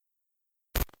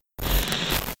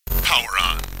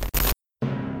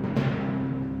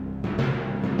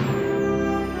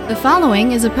The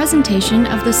following is a presentation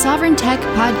of the Sovereign Tech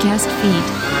podcast feed.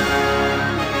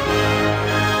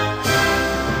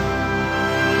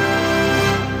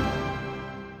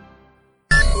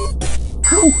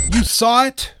 You saw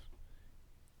it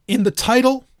in the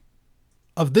title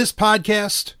of this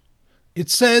podcast. It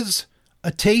says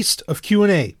A Taste of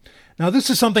Q&A. Now, this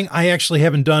is something I actually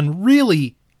haven't done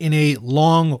really in a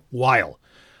long while,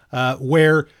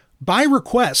 where by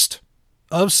request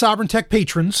of Sovereign Tech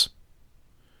patrons,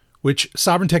 which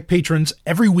Sovereign Tech patrons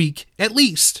every week at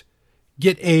least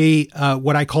get a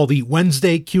what I call the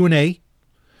Wednesday Q&A.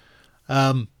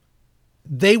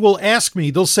 They will ask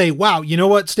me, they'll say, wow, you know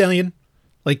what, Stallion?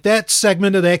 Like that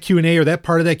segment of that Q&A or that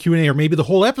part of that Q&A or maybe the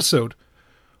whole episode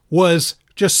was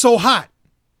just so hot.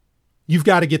 You've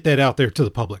got to get that out there to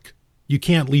the public. You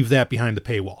can't leave that behind the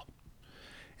paywall.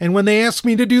 And when they ask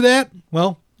me to do that,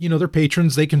 well, you know, they're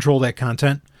patrons. They control that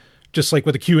content. Just like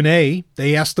with the Q&A,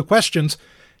 they ask the questions.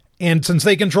 And since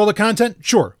they control the content,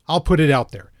 sure, I'll put it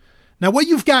out there. Now, what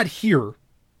you've got here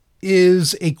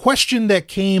is a question that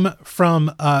came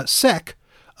from Sek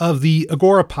of the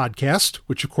Agora podcast,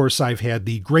 which of course I've had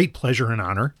the great pleasure and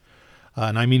honor,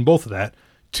 and I mean both of that,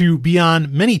 to be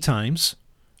on many times,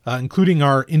 including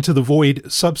our Into the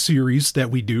Void sub-series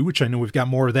that we do, which I know we've got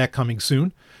more of that coming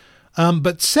soon.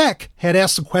 But Sek had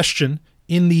asked a question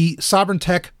in the Sovereign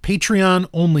Tech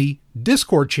Patreon-only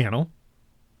Discord channel.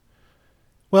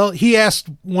 Well, he asked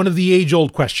one of the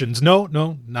age-old questions. No,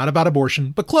 not about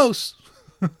abortion, but close.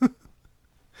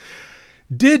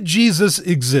 Did Jesus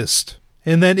exist?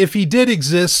 And then if he did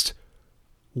exist,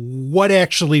 what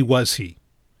actually was he?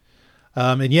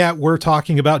 And yeah, we're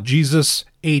talking about Jesus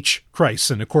H.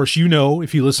 Christ. And of course, you know,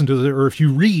 if you listen to or if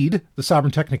you read the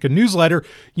Sovereign Technica newsletter,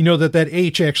 you know that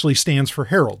H actually stands for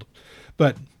Herald.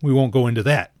 But we won't go into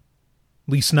that,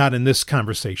 at least not in this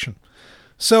conversation.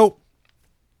 So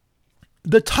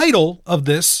the title of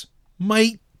this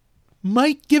might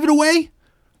give it away,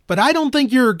 but I don't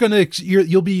think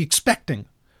you'll be expecting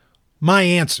my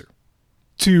answer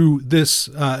to this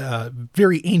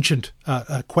very ancient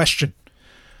question.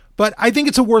 But I think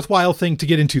it's a worthwhile thing to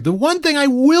get into. The one thing I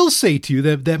will say to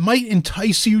you that might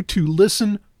entice you to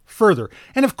listen further,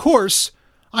 and of course,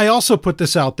 I also put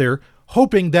this out there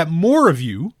hoping that more of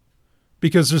you,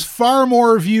 because there's far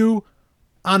more of you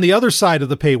on the other side of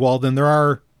the paywall than there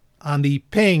are on the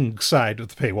paying side of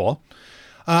the paywall.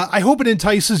 I hope it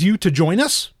entices you to join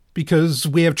us because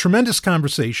we have tremendous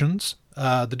conversations.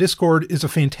 The Discord is a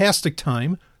fantastic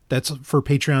time. That's for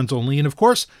Patreons only. And of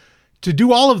course, to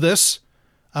do all of this,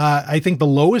 I think the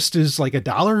lowest is like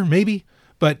 $1 maybe.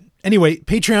 But anyway,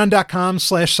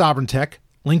 patreon.com/sovereigntech.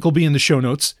 Link will be in the show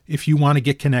notes if you want to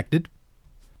get connected.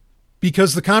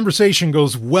 Because the conversation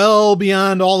goes well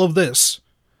beyond all of this.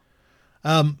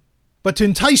 But to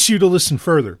entice you to listen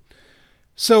further.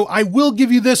 So I will give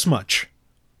you this much.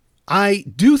 I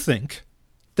do think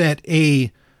that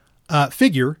a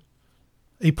figure,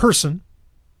 a person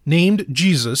named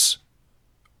Jesus,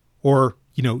 or,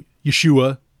 you know,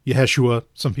 Yeshua,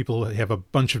 some people have a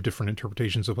bunch of different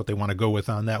interpretations of what they want to go with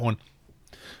on that one.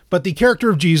 But the character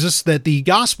of Jesus that the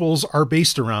Gospels are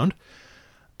based around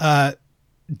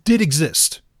did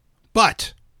exist.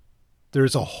 But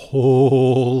there's a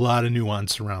whole lot of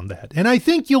nuance around that. And I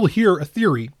think you'll hear a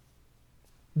theory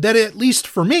that, at least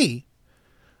for me,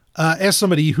 as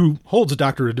somebody who holds a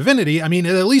doctorate of divinity, I mean,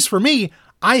 at least for me,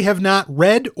 I have not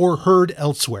read or heard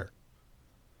elsewhere.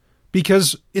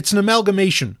 Because it's an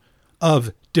amalgamation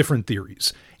of different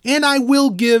theories. And I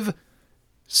will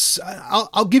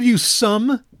I'll give you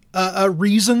some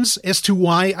reasons as to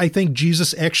why I think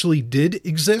Jesus actually did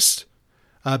exist.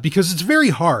 Because it's very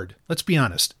hard, let's be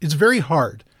honest, it's very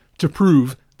hard to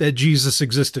prove that Jesus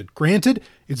existed. Granted,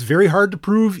 it's very hard to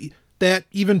prove that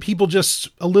even people just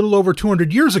a little over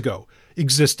 200 years ago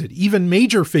existed. Even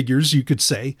major figures, you could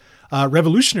say,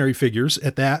 revolutionary figures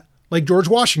at that, like George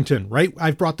Washington, right?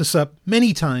 I've brought this up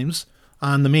many times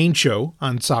on the main show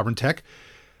on Sovereign Tech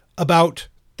about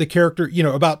the character, you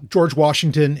know, about George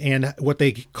Washington and what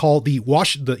they call the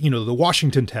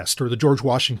Washington test or the George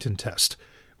Washington test,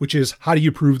 which is how do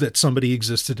you prove that somebody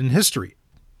existed in history?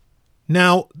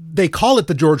 Now, they call it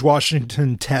the George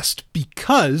Washington test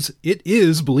because it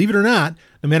is, believe it or not,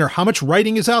 no matter how much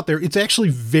writing is out there, it's actually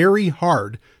very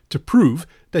hard to prove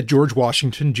that George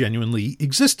Washington genuinely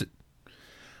existed.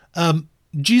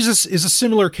 Jesus is a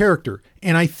similar character,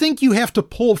 and I think you have to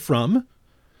pull from,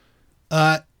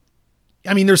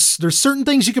 there's certain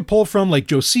things you could pull from, like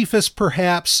Josephus,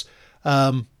 perhaps,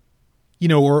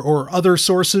 or other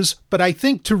sources, but I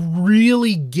think to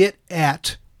really get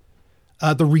at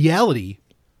the reality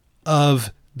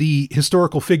of the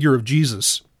historical figure of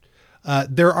Jesus,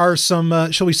 there are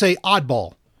some, shall we say,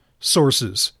 oddball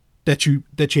sources that you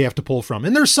have to pull from.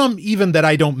 And there's some even that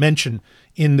I don't mention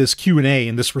in this Q&A,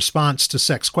 in this response to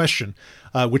Sec's question,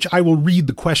 which I will read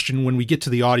the question when we get to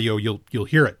the audio. You'll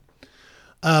hear it.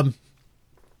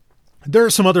 There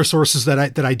are some other sources that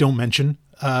I don't mention.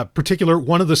 Particular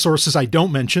one of the sources I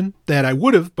don't mention that I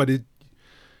would have, but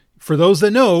for those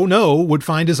that know would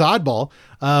find as oddball.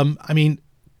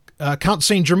 Count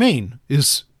Saint Germain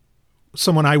is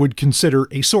someone I would consider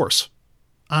a source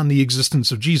on the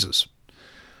existence of Jesus.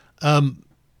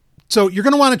 So you're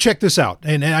going to want to check this out.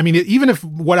 And I mean, even if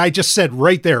what I just said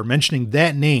right there, mentioning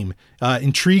that name,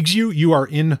 intrigues you, you are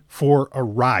in for a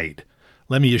ride.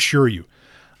 Let me assure you.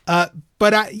 But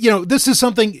this is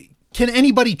something, can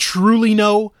anybody truly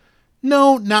know?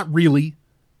 No, not really.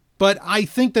 But I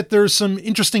think that there's some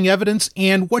interesting evidence,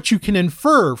 and what you can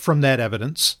infer from that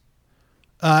evidence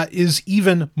is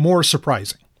even more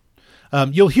surprising.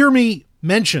 You'll hear me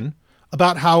mention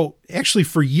about how actually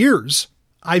for years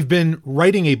I've been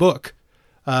writing a book,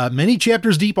 many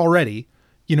chapters deep already.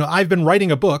 I've been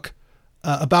writing a book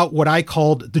about what I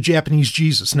called the Japanese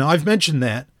Jesus. Now, I've mentioned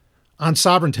that on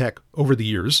Sovereign Tech over the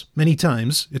years, many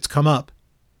times. It's come up.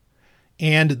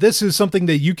 And this is something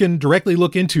that you can directly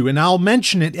look into, and I'll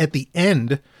mention it at the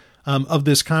end of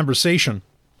this conversation,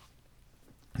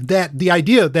 that the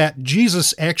idea that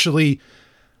Jesus actually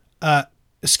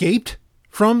escaped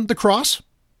from the cross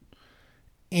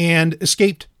and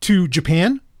escaped to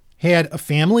Japan, had a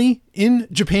family in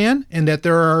Japan, and that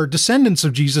there are descendants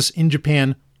of Jesus in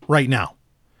Japan right now.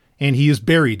 And he is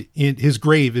buried his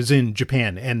grave is in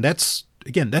Japan. And that's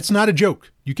not a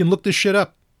joke. You can look this shit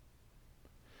up.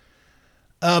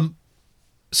 And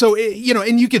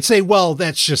you could say, well,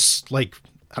 that's just like,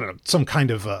 I don't know, some kind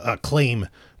of a claim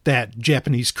that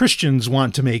Japanese Christians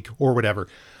want to make or whatever.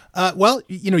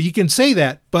 You can say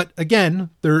that, but again,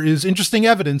 there is interesting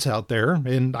evidence out there,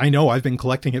 and I know I've been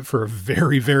collecting it for a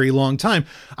very, very long time.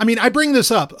 I mean, I bring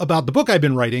this up about the book I've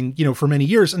been writing, for many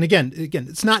years. And again,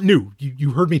 it's not new.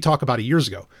 You heard me talk about it years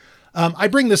ago. I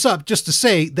bring this up just to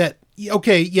say that,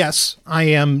 okay, yes, I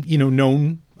am,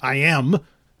 I am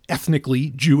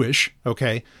ethnically Jewish.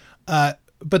 Okay. But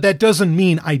that doesn't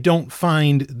mean I don't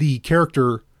find the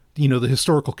character, the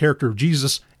historical character of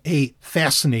Jesus, a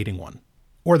fascinating one.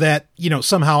 Or that,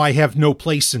 somehow I have no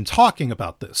place in talking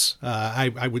about this.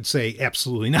 I would say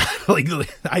absolutely not.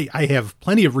 I have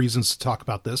plenty of reasons to talk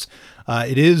about this.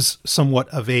 It is somewhat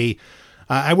of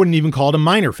I wouldn't even call it a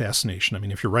minor fascination. I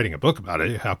mean, if you're writing a book about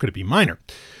it, how could it be minor?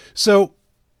 So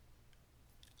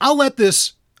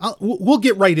we'll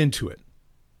get right into it.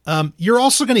 You're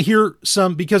also going to hear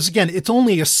some, because again, it's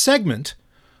only a segment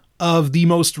of the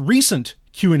most recent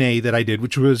Q&A that I did,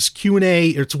 which was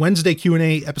it's Wednesday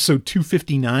Q&A episode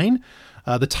 259.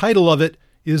 The title of it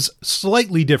is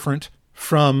slightly different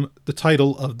from the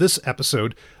title of this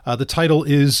episode. The title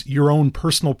is Your Own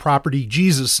Personal Property,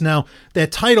 Jesus. Now,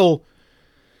 that title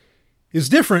is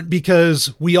different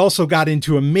because we also got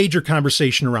into a major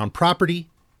conversation around property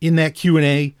in that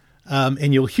Q&A.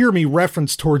 And you'll hear me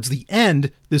reference towards the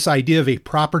end this idea of a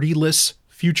propertyless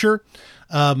future.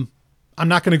 I'm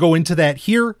not going to go into that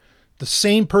here. The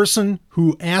same person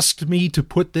who asked me to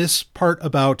put this part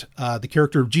about the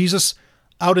character of Jesus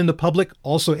out in the public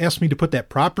also asked me to put that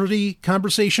property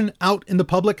conversation out in the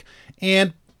public.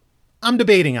 And I'm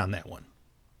debating on that one.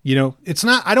 It's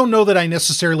not, I don't know that I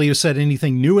necessarily have said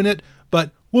anything new in it,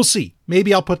 but we'll see.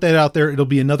 Maybe I'll put that out there. It'll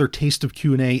be another Taste of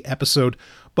Q&A episode.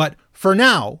 But for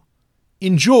now,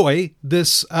 enjoy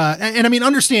this. And I mean,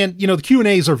 understand, the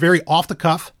Q&As are very off the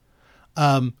cuff.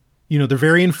 They're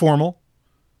very informal.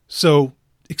 So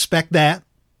expect that.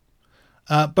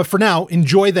 But for now,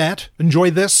 enjoy that. Enjoy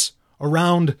this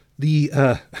around the,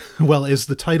 as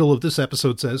the title of this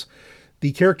episode says,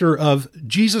 the character of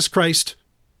Jesus Christ,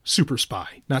 super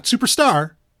spy. Not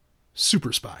superstar,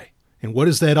 super spy. And what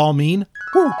does that all mean?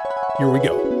 Whew, here we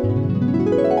go.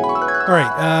 All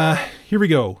right, here we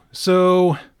go.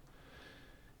 So,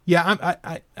 yeah,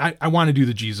 I want to do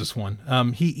the Jesus one.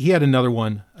 He had another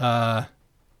one.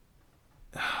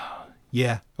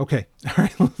 Yeah. Okay. All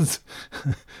right.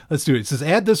 Let's do it. It says,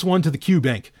 add this one to the Q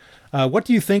bank. What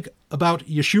do you think about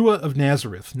Yeshua of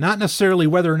Nazareth? Not necessarily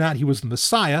whether or not he was the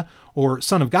Messiah or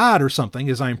Son of God or something,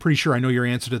 as I'm pretty sure I know your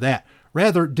answer to that.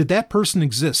 Rather, did that person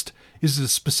exist? Is it a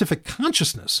specific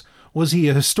consciousness? Was he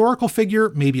a historical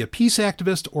figure, maybe a peace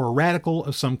activist, or a radical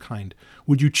of some kind?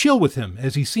 Would you chill with him,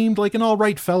 as he seemed like an all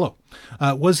right fellow?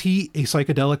 Was he a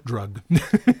psychedelic drug?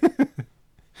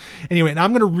 Anyway, and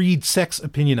I'm going to read Sec's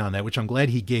opinion on that, which I'm glad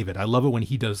he gave it. I love it when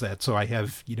he does that. So I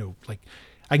have,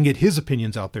 I can get his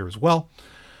opinions out there as well.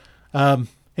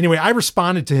 Anyway, I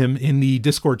responded to him in the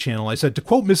Discord channel. I said, to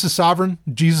quote Mrs. Sovereign,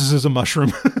 Jesus is a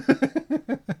mushroom.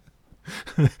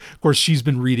 Of course, she's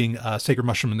been reading Sacred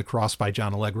Mushroom and the Cross by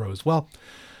John Allegro as well.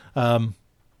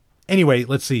 Anyway,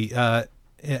 let's see.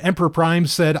 Emperor Prime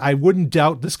said, I wouldn't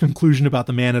doubt this conclusion about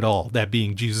the man at all, that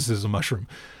being Jesus is a mushroom.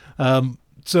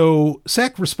 So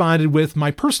Sek responded with,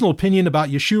 my personal opinion about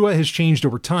Yeshua has changed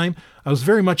over time. I was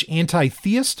very much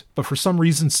anti-theist, but for some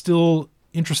reason still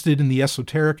interested in the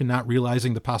esoteric and not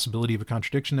realizing the possibility of a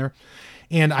contradiction there.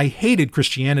 And I hated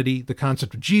Christianity, the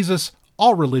concept of Jesus,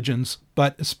 all religions,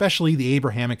 but especially the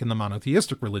Abrahamic and the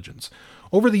monotheistic religions.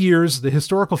 Over the years, the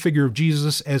historical figure of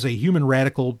Jesus as a human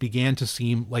radical began to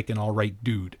seem like an all right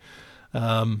dude.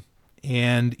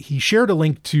 And he shared a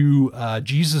link to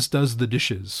Jesus Does the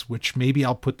Dishes, which maybe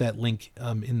I'll put that link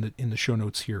in the show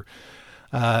notes here.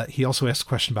 He also asked a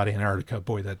question about Antarctica.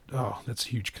 Boy, that's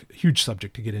a huge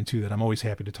subject to get into that I'm always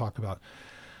happy to talk about.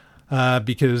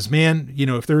 Because, man,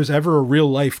 if there was ever a real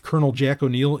life Colonel Jack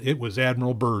O'Neill, it was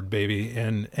Admiral Byrd, baby.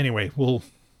 And anyway, we'll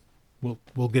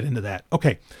get into that.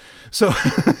 Okay, so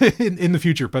in the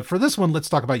future, but for this one, let's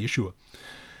talk about Yeshua.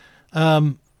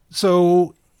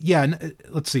 So yeah,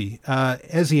 let's see.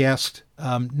 As he asked,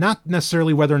 not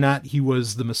necessarily whether or not he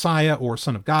was the Messiah or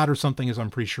Son of God or something, as I'm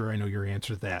pretty sure I know your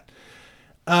answer to that.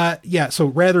 Yeah. So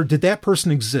rather, did that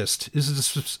person exist?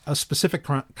 Is it a specific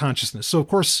consciousness? So of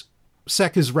course,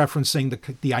 Sek is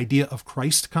referencing the idea of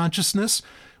Christ consciousness,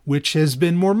 which has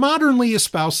been more modernly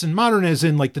espoused, and modern as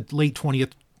in like the late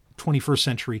 20th, 21st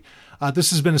century. This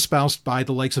has been espoused by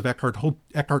the likes of Eckhart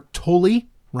Tolle,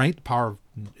 right? Power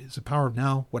of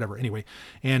Now? Whatever. Anyway.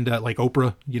 And like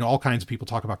Oprah, all kinds of people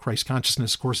talk about Christ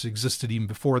consciousness. Of course, it existed even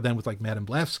before then with like Madame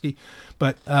Blavatsky.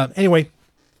 But anyway,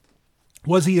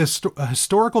 was he a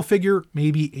historical figure,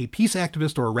 maybe a peace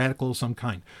activist or a radical of some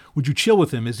kind? Would you chill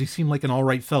with him as he seemed like an all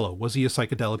right fellow? Was he a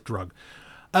psychedelic drug?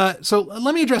 So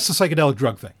let me address the psychedelic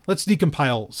drug thing. Let's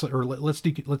decompile, or let's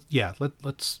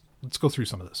go through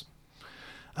some of this.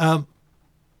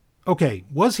 Okay,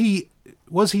 was he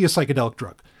a psychedelic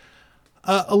drug?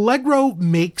 Allegro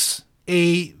makes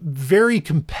a very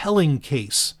compelling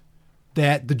case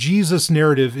that the Jesus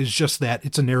narrative is just that.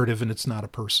 It's a narrative and it's not a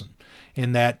person.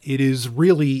 And that it is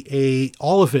really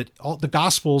all the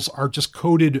Gospels are just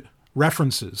coded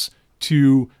references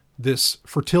to this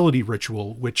fertility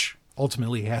ritual, which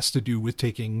ultimately has to do with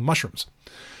taking mushrooms.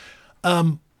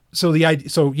 So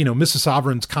Mrs.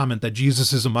 Sovereign's comment that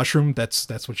Jesus is a mushroom, that's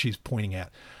what she's pointing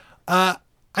at.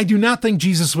 I do not think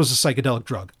Jesus was a psychedelic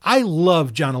drug. I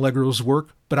love John Allegro's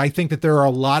work, but I think that there are a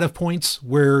lot of points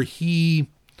where he's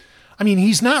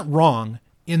not wrong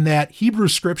in that Hebrew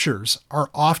scriptures are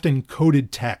often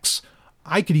coded texts.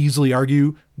 I could easily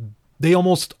argue they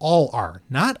almost all are.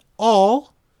 Not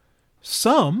all,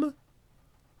 some.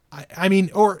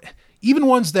 Or even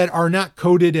ones that are not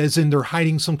coded as in they're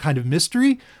hiding some kind of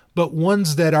mystery, but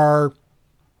ones that are,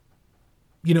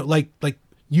 like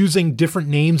using different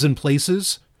names and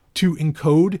places to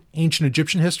encode ancient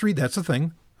Egyptian history. That's a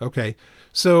thing. Okay.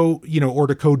 So, or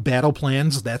to code battle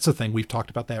plans. That's a thing. We've talked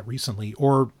about that recently.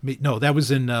 Or no, that was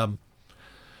in, what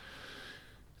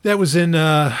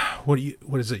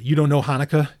is it? You Don't Know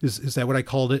Hanukkah? Is that what I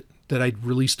called it? That I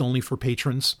released only for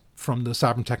patrons from the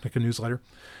Sovereign Technica newsletter.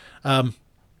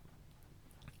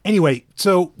 Anyway,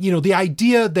 so, the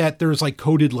idea that there's like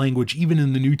coded language, even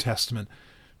in the New Testament,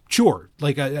 sure.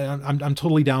 Like I'm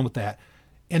totally down with that.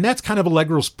 And that's kind of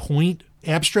Allegro's point,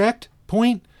 abstract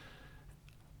point.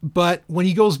 But when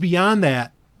he goes beyond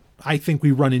that, I think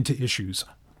we run into issues.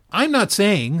 I'm not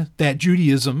saying that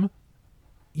Judaism,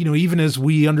 even as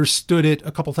we understood it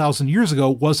a couple thousand years ago,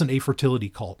 wasn't a fertility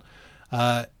cult.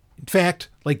 In fact,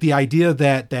 like the idea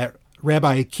that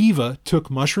Rabbi Akiva took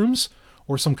mushrooms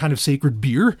or some kind of sacred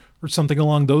beer or something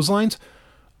along those lines,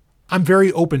 I'm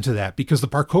very open to that because the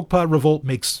Bar Kokhba revolt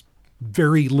makes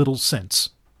very little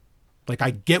sense. Like,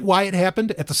 I get why it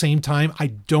happened. At the same time, I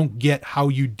don't get how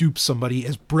you dupe somebody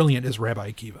as brilliant as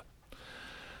Rabbi Akiva.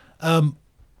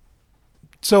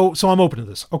 So I'm open to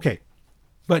this. Okay.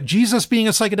 But Jesus being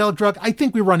a psychedelic drug, I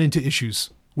think we run into issues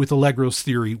with Allegro's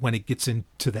theory when it gets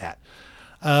into that.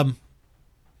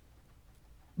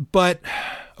 But,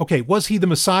 okay, was he the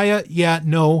Messiah? Yeah,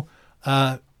 no.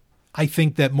 I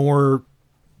think that more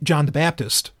John the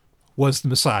Baptist was the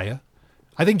Messiah.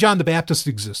 I think John the Baptist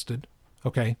existed.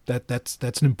 Okay, that's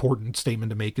an important statement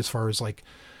to make as far as like,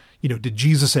 did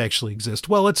Jesus actually exist?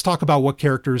 Well, let's talk about what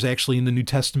characters actually in the New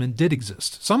Testament did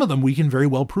exist. Some of them we can very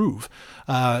well prove.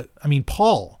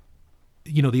 Paul,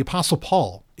 the Apostle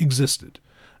Paul existed.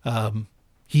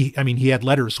 He had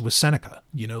letters with Seneca,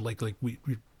 we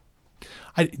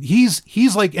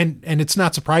He's like, and it's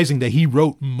not surprising that he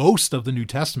wrote most of the New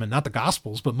Testament, not the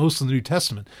Gospels, but most of the New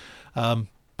Testament.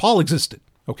 Paul existed.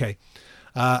 Okay.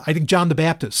 I think John the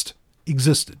Baptist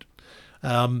existed.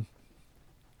 And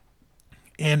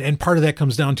part of that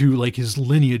comes down to like his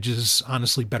lineage is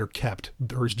honestly better kept,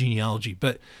 or his genealogy.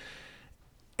 But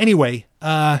anyway,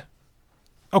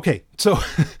 okay. So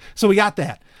we got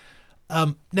that.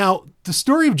 Now the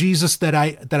story of Jesus that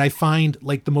I find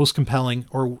like the most compelling,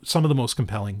 or some of the most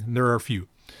compelling, and there are a few.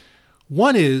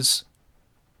 One is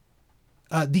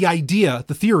the idea,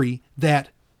 the theory that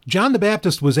John the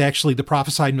Baptist was actually the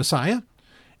prophesied Messiah.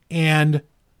 And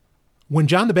when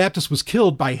John the Baptist was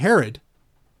killed by Herod,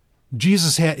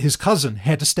 his cousin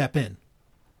had to step in.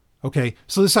 Okay.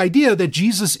 So this idea that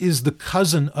Jesus is the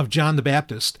cousin of John the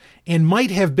Baptist and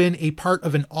might have been a part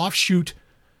of an offshoot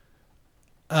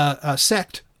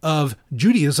sect of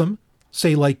Judaism,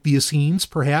 say like the Essenes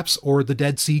perhaps, or the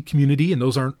Dead Sea community, and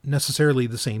those aren't necessarily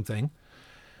the same thing.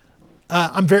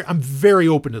 I'm very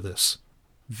open to this.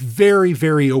 Very,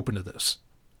 very open to this.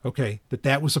 Okay.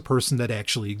 That was a person that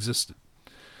actually existed.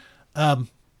 And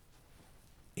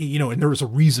there was a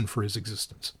reason for his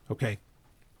existence. Okay.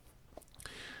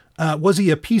 Was he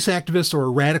a peace activist or a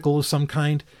radical of some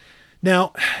kind?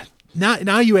 Now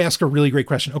you ask a really great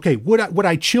question. Okay. Would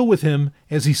I chill with him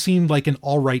as he seemed like an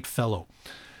all right fellow?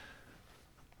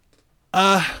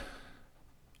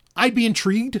 I'd be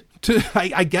intrigued to,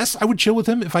 I guess I would chill with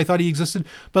him if I thought he existed,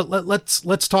 but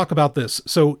let's talk about this.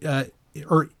 So,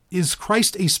 or is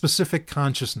Christ a specific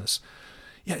consciousness?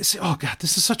 Yeah. Oh God,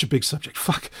 this is such a big subject.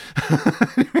 Fuck.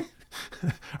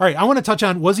 All right. I want to touch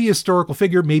on, was he a historical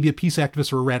figure, maybe a peace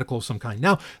activist or a radical of some kind?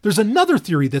 Now there's another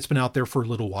theory that's been out there for a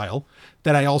little while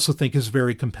that I also think is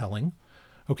very compelling.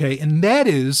 Okay. And that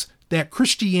is that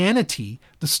Christianity,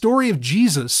 the story of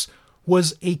Jesus,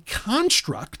 was a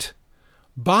construct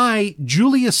by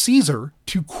Julius Caesar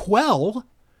to quell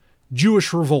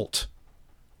Jewish revolt,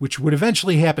 which would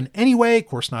eventually happen anyway. Of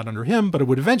course, not under him, but it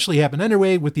would eventually happen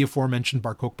anyway with the aforementioned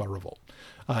Bar Kokhba revolt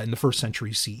in the 1st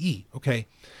century CE. Okay.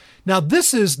 Now,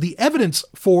 this is the evidence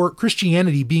for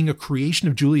Christianity being a creation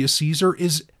of Julius Caesar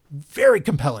is very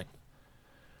compelling.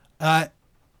 And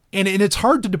it's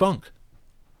hard to debunk,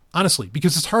 honestly,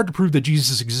 because it's hard to prove that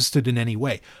Jesus existed in any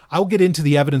way. I'll get into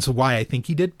the evidence of why I think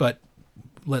he did, but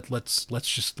let's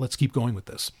keep going with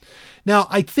this. Now,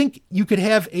 I think you could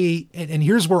have and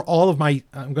here's where I'm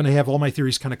going to have all my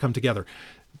theories kind of come together.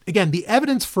 Again, the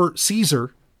evidence for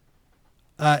Caesar,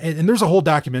 and there's a whole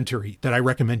documentary that I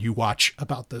recommend you watch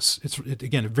about this. It's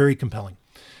again, very compelling.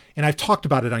 And I've talked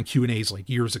about it on Q&As like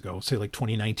years ago, say like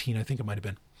 2019, I think it might've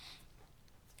been.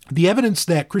 The evidence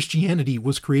that Christianity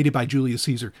was created by Julius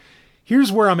Caesar.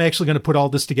 Here's where I'm actually going to put all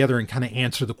this together and kind of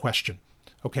answer the question.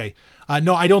 Okay.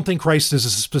 No, I don't think Christ is a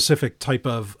specific type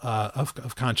of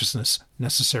consciousness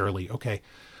necessarily. Okay.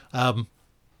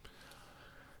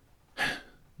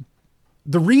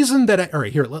 The reason that all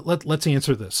right, here, let's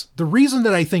answer this. The reason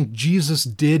that I think Jesus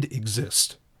did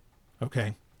exist.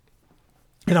 Okay.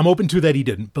 And I'm open to that he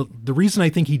didn't, but the reason I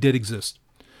think he did exist.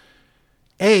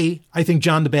 I think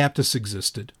John the Baptist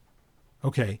existed.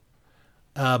 Okay.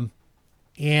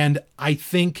 And I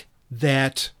think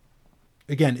that,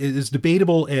 again, it is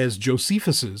debatable as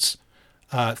Josephus's,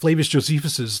 Flavius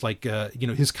Josephus's, like,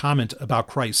 his comment about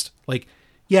Christ. Like,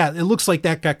 yeah, it looks like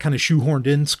that got kind of shoehorned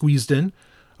in, squeezed in.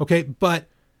 Okay. But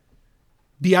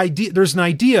there's an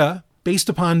idea based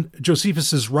upon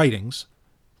Josephus's writings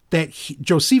that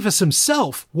Josephus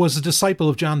himself was a disciple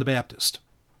of John the Baptist.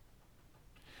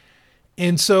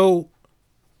 And so,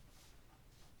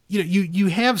 you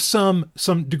have some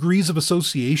degrees of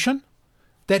association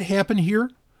that happen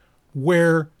here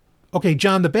where, okay,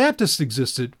 John the Baptist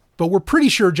existed, but we're pretty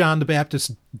sure John the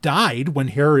Baptist died when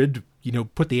Herod,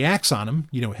 put the axe on him,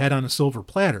 head on a silver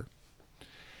platter.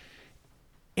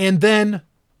 And then,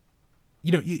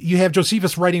 you have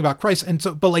Josephus writing about Christ. And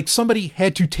so, but like somebody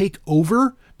had to take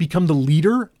over, become the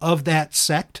leader of that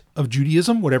sect of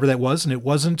Judaism, whatever that was. And it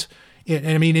wasn't,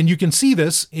 and you can see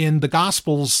this in the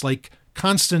Gospels, like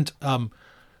constant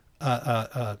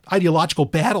ideological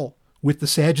battle with the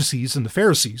Sadducees and the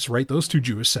Pharisees, right? Those two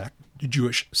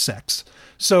Jewish sects.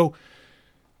 So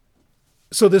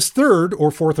this third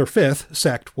or fourth or fifth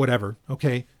sect, whatever,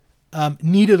 okay,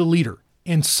 needed a leader,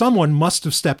 and someone must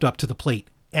have stepped up to the plate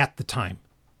at the time.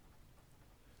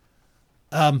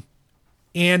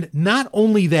 And not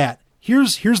only that,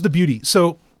 here's the beauty.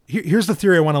 So here's the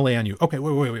theory I want to lay on you. Okay,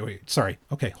 wait. Sorry.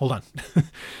 Okay, hold on.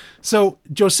 So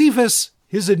Josephus,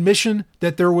 his admission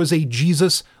that there was a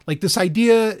Jesus, like this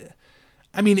idea,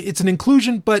 it's an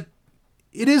inclusion, but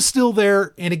it is still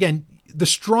there. And again, the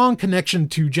strong connection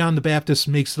to John the Baptist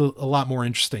makes it a lot more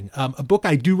interesting. A book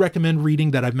I do recommend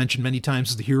reading that I've mentioned many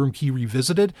times is The Hiram Key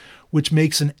Revisited, which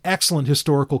makes an excellent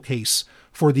historical case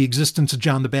for the existence of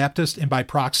John the Baptist and by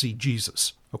proxy,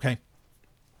 Jesus. Okay.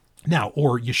 Now,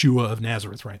 or Yeshua of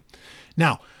Nazareth, right?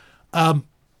 Now,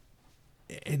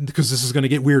 because this is going to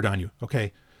get weird on you.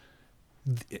 Okay.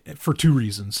 For two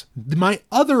reasons. My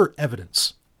other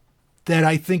evidence that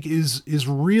I think is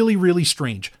really, really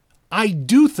strange. I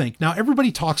do think, now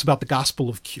everybody talks about the Gospel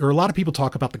of Q, or a lot of people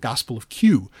talk about the Gospel of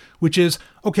Q, which is,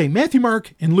 okay, Matthew,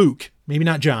 Mark, and Luke, maybe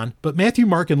not John, but Matthew,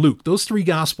 Mark, and Luke, those three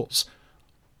Gospels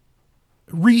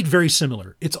read very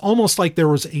similar. It's almost like there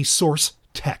was a source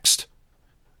text.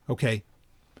 Okay.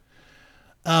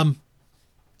 And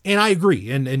I agree.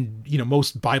 And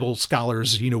most Bible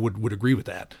scholars, would agree with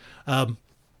that.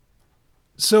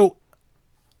 So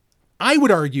I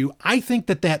would argue, I think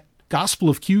that Gospel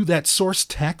of Q, that source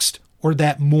text, or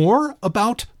that more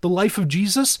about the life of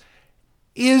Jesus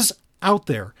is out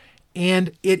there,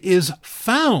 and it is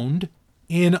found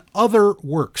in other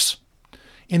works.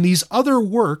 And these other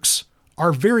works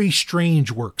are very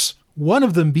strange works. One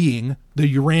of them being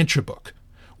the Urantia book,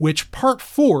 which part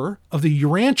 4 of the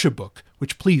Urantia book,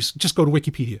 which please just go to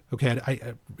Wikipedia. Okay.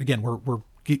 Again,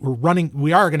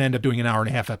 we are going to end up doing an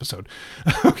 1.5 hour episode.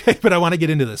 Okay. But I want to get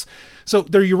into this. So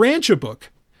the Urantia book,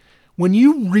 when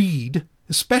you read,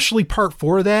 especially part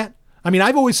 4 of that, I mean,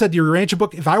 I've always said the Urantia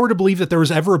book, if I were to believe that there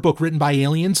was ever a book written by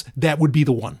aliens, that would be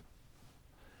the one.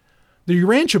 The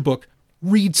Urantia book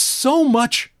reads so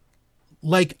much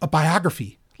like a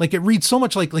biography. Like it reads so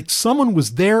much like someone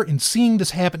was there and seeing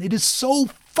this happen. It is so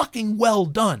fucking well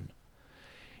done.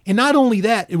 And not only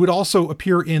that, it would also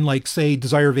appear in say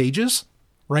Desire of Ages,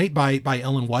 right? By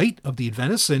Ellen White of the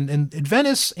Adventists, and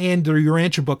Adventists and the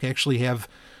Urantia book actually have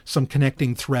some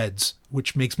connecting threads,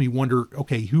 which makes me wonder,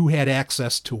 okay, who had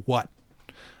access to what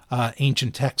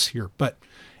ancient texts here? But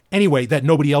anyway, that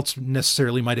nobody else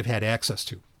necessarily might have had access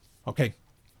to. Okay.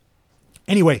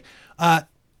 Anyway,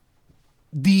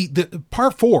 the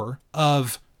part 4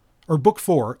 book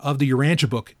 4 of the Urantia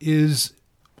book is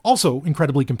also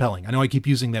incredibly compelling. I know I keep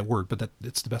using that word, but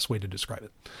it's the best way to describe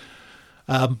it.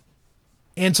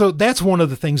 And so that's one of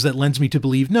the things that lends me to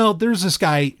believe, no, there's this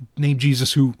guy named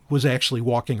Jesus who was actually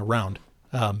walking around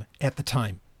at the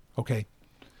time. Okay.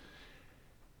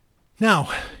 Now,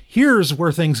 here's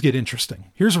where things get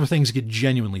interesting. Here's where things get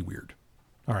genuinely weird.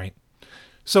 All right.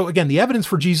 So again, the evidence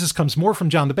for Jesus comes more from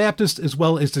John the Baptist, as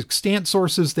well as extant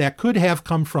sources that could have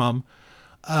come from,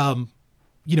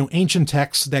 ancient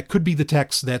texts that could be the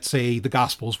texts that, say, the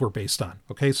Gospels were based on.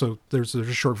 Okay. So there's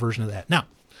a short version of that. Now,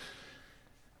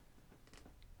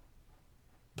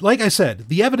 like I said,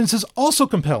 the evidence is also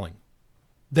compelling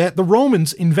that the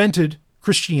Romans invented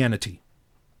Christianity.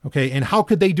 Okay. And how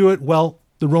could they do it? Well,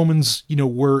 the Romans,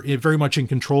 were very much in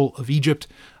control of Egypt,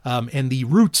 and the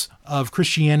roots of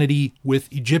Christianity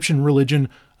with Egyptian religion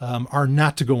are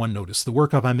not to go unnoticed. The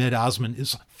work of Ahmed Osman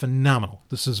is phenomenal.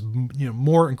 This is,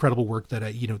 more incredible work that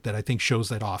I think shows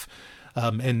that off.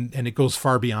 And it goes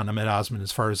far beyond Ahmed Osman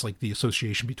as far as the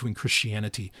association between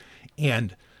Christianity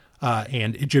and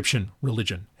Egyptian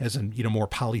religion, as in, more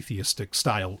polytheistic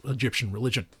style Egyptian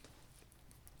religion.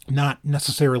 Not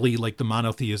necessarily like the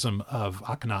monotheism of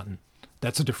Akhenaten.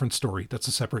 That's a different story. That's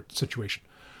a separate situation.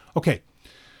 Okay.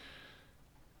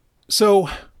 So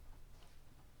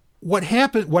what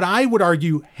I would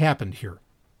argue happened here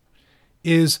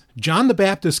is John the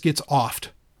Baptist gets offed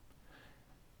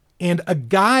and a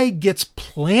guy gets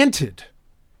planted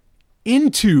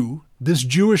into this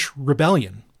Jewish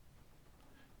rebellion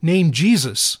named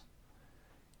Jesus,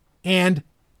 and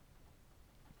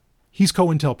he's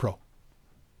COINTELPRO.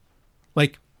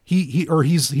 He's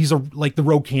the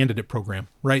rogue candidate program,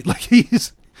 right?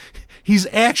 He's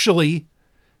actually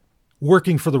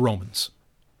working for the Romans.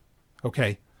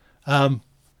 Okay. And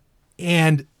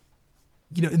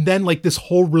then this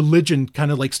whole religion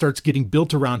kind of starts getting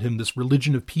built around him, this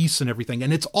religion of peace and everything.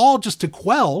 And it's all just to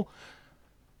quell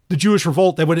the Jewish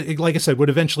revolt that would, like I said, would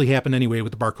eventually happen anyway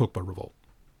with the Bar Kokhba revolt.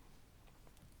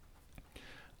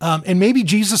 And maybe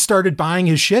Jesus started buying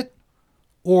his shit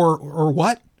or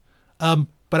what?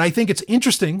 But I think it's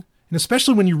interesting, and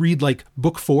especially when you read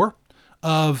book 4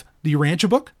 of the Urantia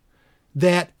book,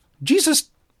 that Jesus,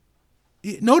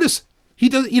 notice he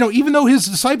does, even though his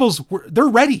disciples they're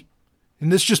ready.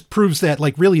 And this just proves that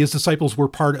really his disciples were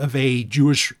part of a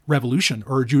Jewish revolution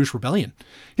or a Jewish rebellion.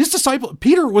 His disciple,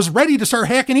 Peter, was ready to start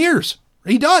hacking ears.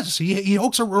 He does. He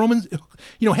hooks a Roman,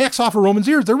 hacks off a Roman's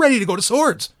ears. They're ready to go to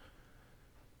swords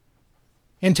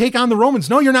and take on the Romans.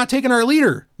 No, you're not taking our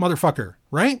leader, motherfucker.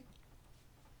 Right?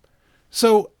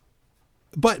 So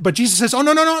But Jesus says, oh,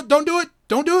 no, don't do it.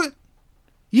 Don't do it.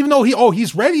 Even though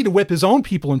he's ready to whip his own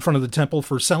people in front of the temple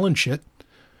for selling shit.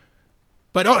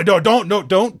 But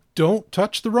don't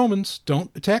touch the Romans.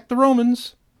 Don't attack the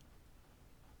Romans.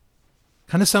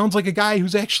 Kind of sounds like a guy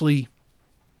who's actually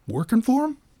working for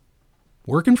him,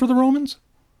 working for the Romans.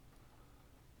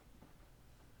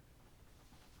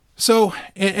 So,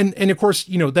 and of course,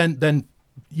 then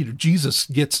Jesus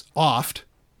gets offed,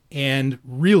 and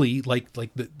really like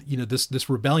this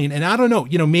rebellion. And I don't know,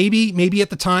 maybe at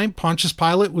the time Pontius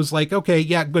Pilate was like, okay,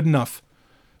 yeah, good enough.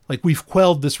 Like, we've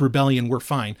quelled this rebellion, we're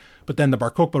fine. But then the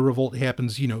Bar Kokhba revolt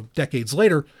happens, decades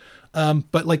later.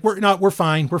 But like, we're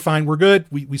fine, we're good.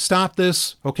 We stopped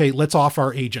this. Okay, let's off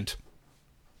our agent.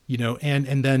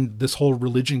 And then this whole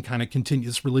religion kind of continues,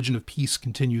 this religion of peace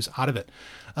continues out of it.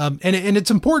 And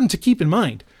it's important to keep in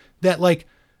mind that,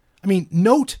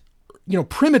 note,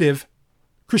 primitive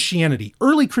Christianity,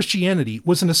 early Christianity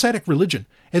was an ascetic religion,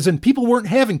 as in people weren't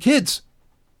having kids.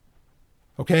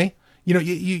 Okay.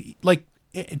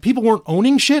 People weren't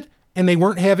owning shit and they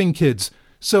weren't having kids.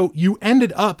 So you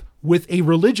ended up with a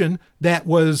religion that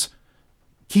was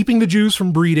keeping the Jews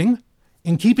from breeding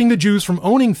and keeping the Jews from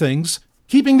owning things,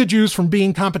 keeping the Jews from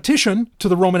being competition to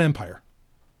the Roman Empire.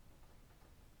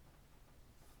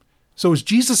 So is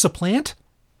Jesus a plant?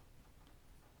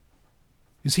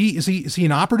 Is he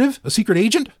an operative, a secret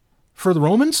agent for the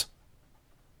Romans?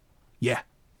 Yeah.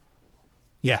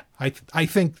 I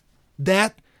think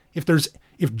that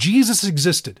if Jesus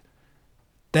existed,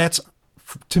 that's,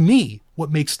 to me, what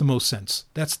makes the most sense.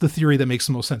 That's the theory that makes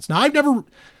the most sense. Now,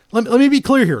 let me be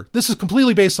clear here. This is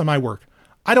completely based on my work.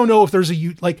 I don't know if there's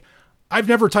I've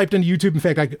never typed into YouTube. In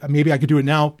fact, maybe I could do it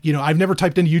now. I've never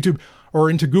typed into YouTube or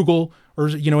into Google or,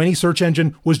 any search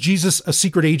engine, was Jesus a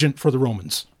secret agent for the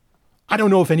Romans? I don't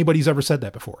know if anybody's ever said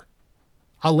that before.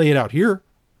 I'll lay it out here.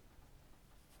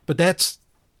 But that's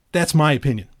my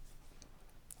opinion.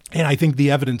 And I think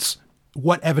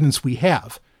what evidence we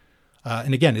have,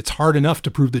 and again, it's hard enough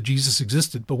to prove that Jesus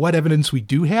existed, but what evidence we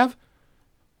do have,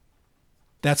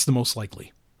 that's the most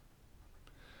likely.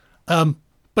 But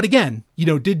again,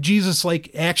 did Jesus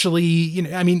actually,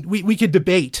 we could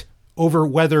debate over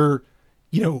whether,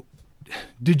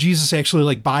 did Jesus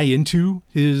actually buy into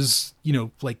his,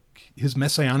 his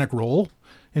messianic role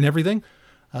and everything?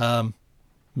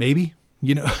 Maybe,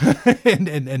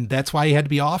 and that's why he had to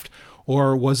be offed.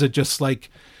 Or was it just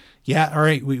yeah, all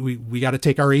right, we got to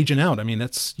take our agent out. I mean,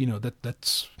 that's,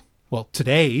 that's, well,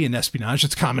 today in espionage,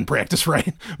 it's common practice,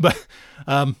 right? But,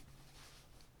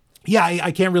 yeah,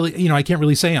 I can't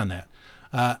really say on that.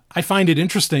 I find it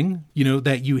interesting,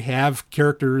 that you have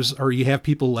characters, or you have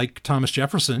people like Thomas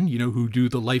Jefferson, who do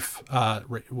the life,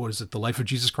 the Life of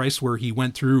Jesus Christ, where he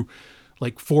went through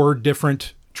 4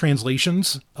 different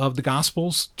translations of the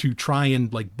Gospels to try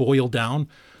and boil down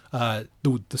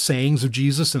the sayings of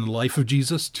Jesus and the life of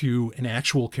Jesus to an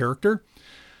actual character.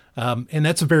 And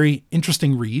that's a very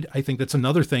interesting read. I think that's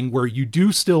another thing where you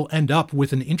do still end up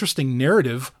with an interesting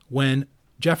narrative when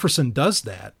Jefferson does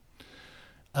that.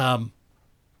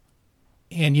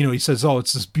 And, he says, oh,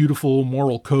 it's this beautiful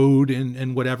moral code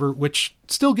and whatever, which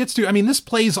still gets to, this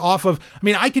plays off of,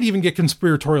 I could even get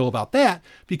conspiratorial about that,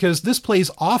 because this plays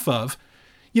off of,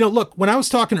 look, when I was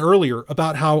talking earlier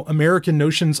about how American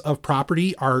notions of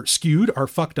property are skewed, are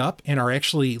fucked up, and are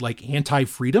actually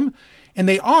anti-freedom, and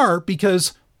they are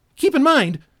because, keep in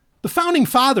mind, the founding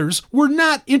fathers were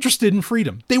not interested in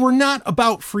freedom. They were not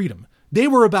about freedom. They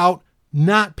were about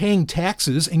not paying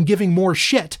taxes and giving more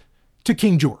shit to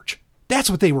King George. That's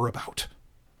what they were about.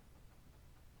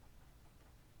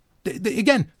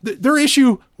 Their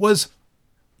issue was,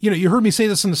 you heard me say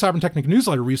this in the Sovereign Technic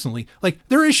newsletter recently,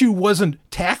 their issue wasn't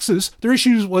taxes. Their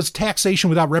issue was taxation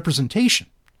without representation.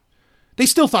 They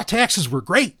still thought taxes were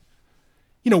great.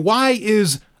 Why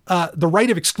is the right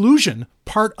of exclusion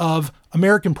part of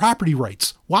American property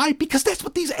rights? Why? Because that's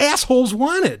what these assholes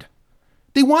wanted.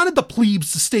 They wanted the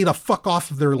plebes to stay the fuck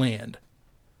off of their land.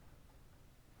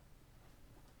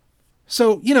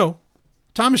 So,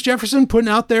 Thomas Jefferson putting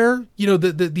out there,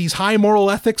 these high moral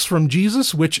ethics from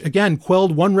Jesus, which again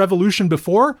quelled one revolution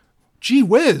before. Gee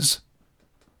whiz.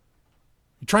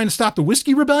 You trying to stop the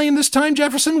Whiskey Rebellion this time,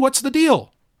 Jefferson? What's the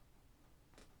deal?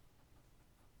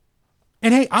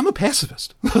 And hey, I'm a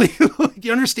pacifist.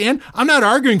 You understand? I'm not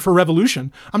arguing for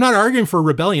revolution. I'm not arguing for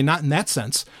rebellion, not in that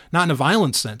sense, not in a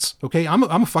violent sense. Okay, I'm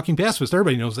a fucking pacifist.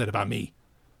 Everybody knows that about me.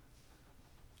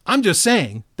 I'm just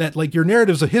saying that your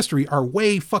narratives of history are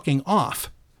way fucking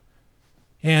off.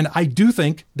 And I do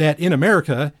think that in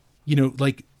America,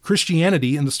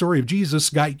 Christianity and the story of Jesus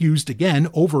got used again,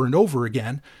 over and over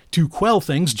again, to quell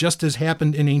things, just as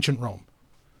happened in ancient Rome.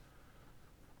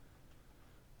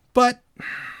 But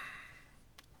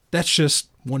that's just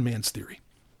one man's theory.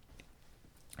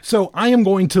 So I am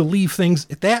going to leave things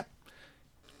at that.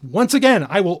 Once again,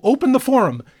 I will open the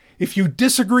forum. If you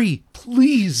disagree,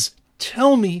 please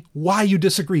tell me why you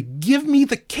disagree. Give me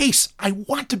the case. I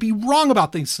want to be wrong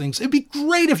about these things. It'd be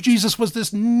great if Jesus was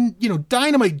this,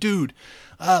 dynamite dude,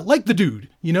 like the dude,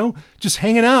 just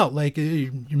hanging out, like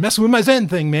you're messing with my Zen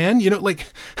thing, man.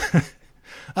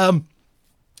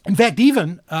 In fact,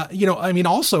 even,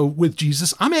 also with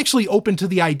Jesus, I'm actually open to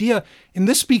the idea, and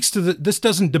this speaks to this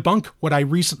doesn't debunk what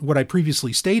I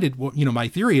previously stated, my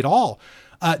theory at all,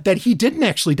 that he didn't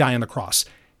actually die on the cross.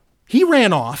 He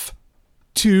ran off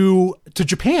to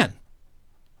Japan,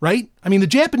 right? I mean, the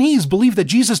Japanese believe that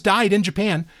Jesus died in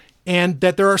Japan and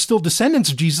that there are still descendants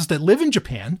of Jesus that live in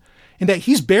Japan and that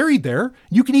he's buried there.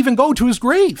 You can even go to his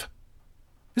grave.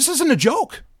 This isn't a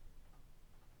joke.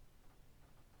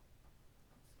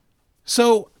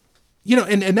 So,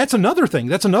 and that's another thing.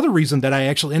 That's another reason that I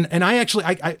actually,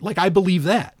 I believe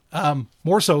that,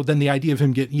 more so than the idea of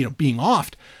him being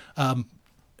offed.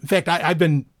 In fact, I've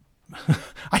been,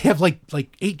 I have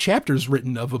like 8 chapters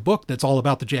written of a book that's all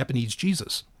about the Japanese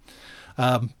Jesus.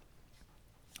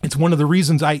 It's one of the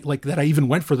reasons I even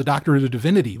went for the Doctorate of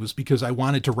Divinity, was because I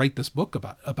wanted to write this book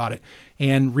about it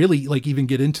and really even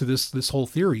get into this whole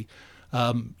theory,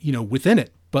 within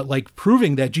it. But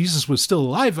proving that Jesus was still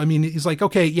alive, I mean, he's like,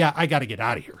 okay, yeah, I got to get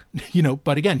out of here,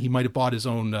 but again, he might've bought his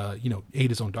own,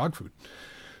 ate his own dog food.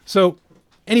 So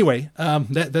anyway,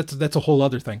 that's a whole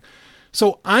other thing.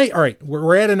 So all right,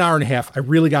 we're at an hour and a half. I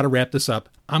really got to wrap this up.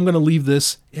 I'm going to leave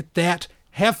this at that.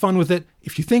 Have fun with it.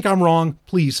 If you think I'm wrong,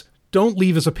 please don't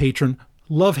leave as a patron.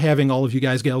 Love having all of you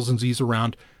guys, gals, and Z's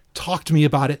around. Talk to me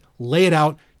about it. Lay it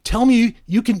out. Tell me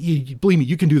believe me,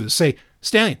 you can do this. Say,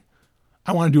 Stallion,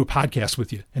 I want to do a podcast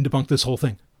with you and debunk this whole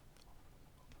thing.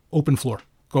 Open floor.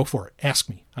 Go for it. Ask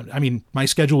me. I mean, my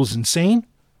schedule is insane.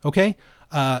 Okay.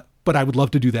 But I would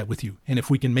love to do that with you. And if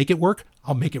we can make it work,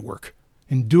 I'll make it work.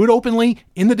 And do it openly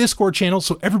in the Discord channel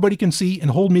so everybody can see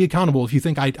and hold me accountable. If you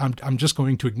think I'm just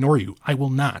going to ignore you, I will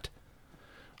not.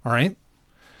 All right.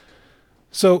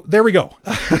 So there we go.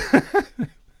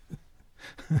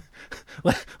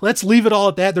 Let's leave it all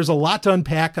at that. There's a lot to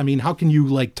unpack. I mean, how can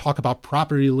you talk about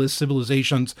propertyless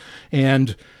civilizations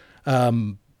and,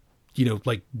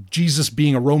 Jesus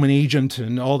being a Roman agent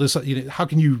and all this? How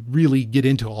can you really get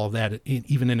into all of that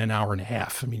even in an hour and a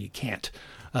half? I mean, you can't.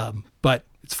 But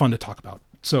it's fun to talk about.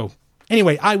 So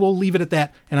anyway, I will leave it at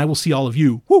that, and I will see all of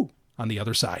you on the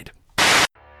other side.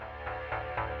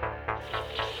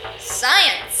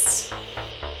 Science,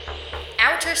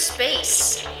 outer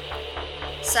space,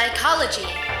 psychology,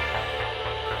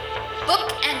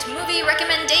 book and movie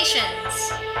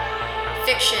recommendations,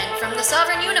 fiction from the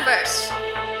Sovereign Universe,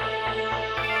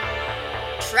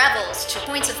 travels to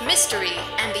points of mystery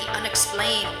and the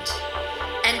unexplained,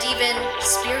 and even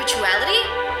spirituality?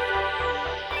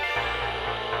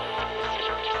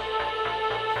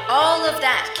 All of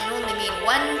that can only mean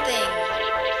one thing.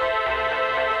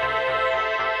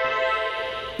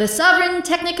 The Sovereign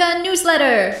Technica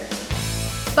Newsletter!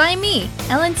 By me,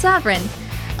 Ellen Sovereign,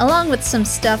 along with some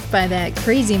stuff by that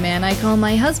crazy man I call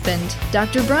my husband,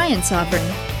 Dr. Brian Sovereign.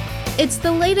 It's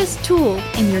the latest tool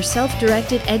in your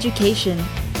self-directed education.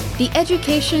 The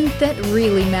education that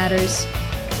really matters.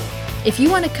 If you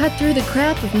want to cut through the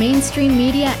crap of mainstream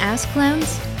media ass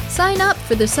clowns, sign up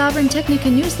for the Sovereign Technica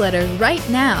newsletter right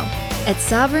now at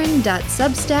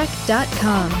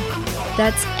sovereign.substack.com.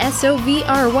 That's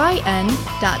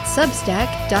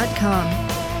sovryn.substack.com.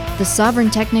 The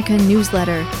Sovereign Technica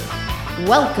newsletter.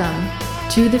 Welcome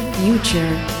to the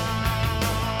future.